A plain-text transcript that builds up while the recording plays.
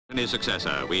And his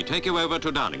successor, we take you over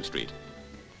to Downing Street.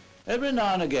 Every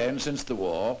now and again since the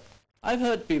war, I've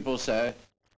heard people say,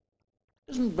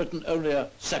 isn't Britain only a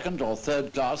second or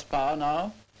third class power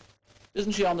now?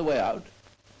 Isn't she on the way out?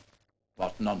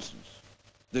 What nonsense.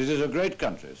 This is a great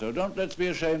country, so don't let's be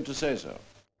ashamed to say so.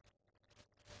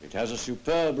 It has a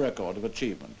superb record of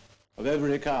achievement, of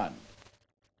every kind.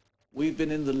 We've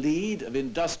been in the lead of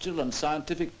industrial and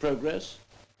scientific progress,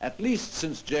 at least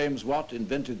since James Watt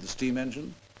invented the steam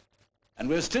engine, and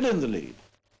we're still in the lead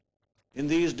in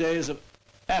these days of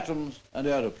atoms and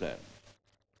aeroplanes.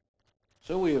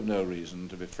 So we have no reason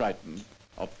to be frightened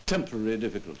of temporary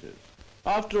difficulties.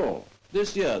 After all,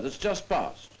 this year that's just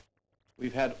passed,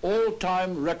 we've had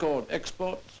all-time record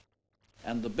exports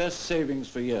and the best savings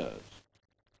for years.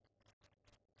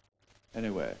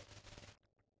 Anyway,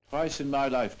 twice in my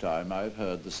lifetime I've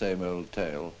heard the same old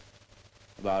tale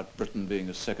about Britain being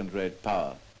a second-rate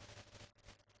power,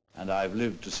 and I've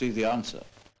lived to see the answer.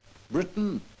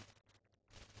 Britain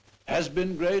has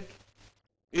been great,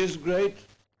 is great,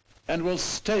 and will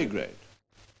stay great,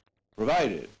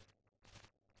 provided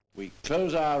we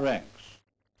close our ranks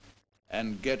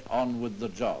and get on with the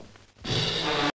job.